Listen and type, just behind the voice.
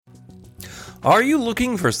Are you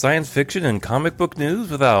looking for science fiction and comic book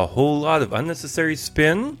news without a whole lot of unnecessary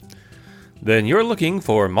spin? Then you're looking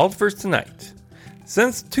for Multiverse Tonight.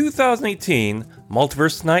 Since 2018,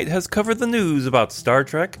 Multiverse Tonight has covered the news about Star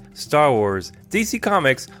Trek, Star Wars, DC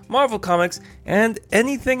Comics, Marvel Comics, and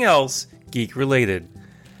anything else geek-related.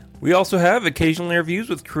 We also have occasional interviews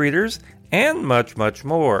with creators and much, much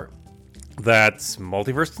more. That's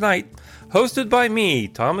Multiverse Tonight, hosted by me,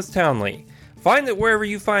 Thomas Townley. Find it wherever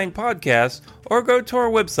you find podcasts or go to our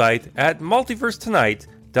website at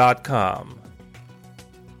multiversetonight.com.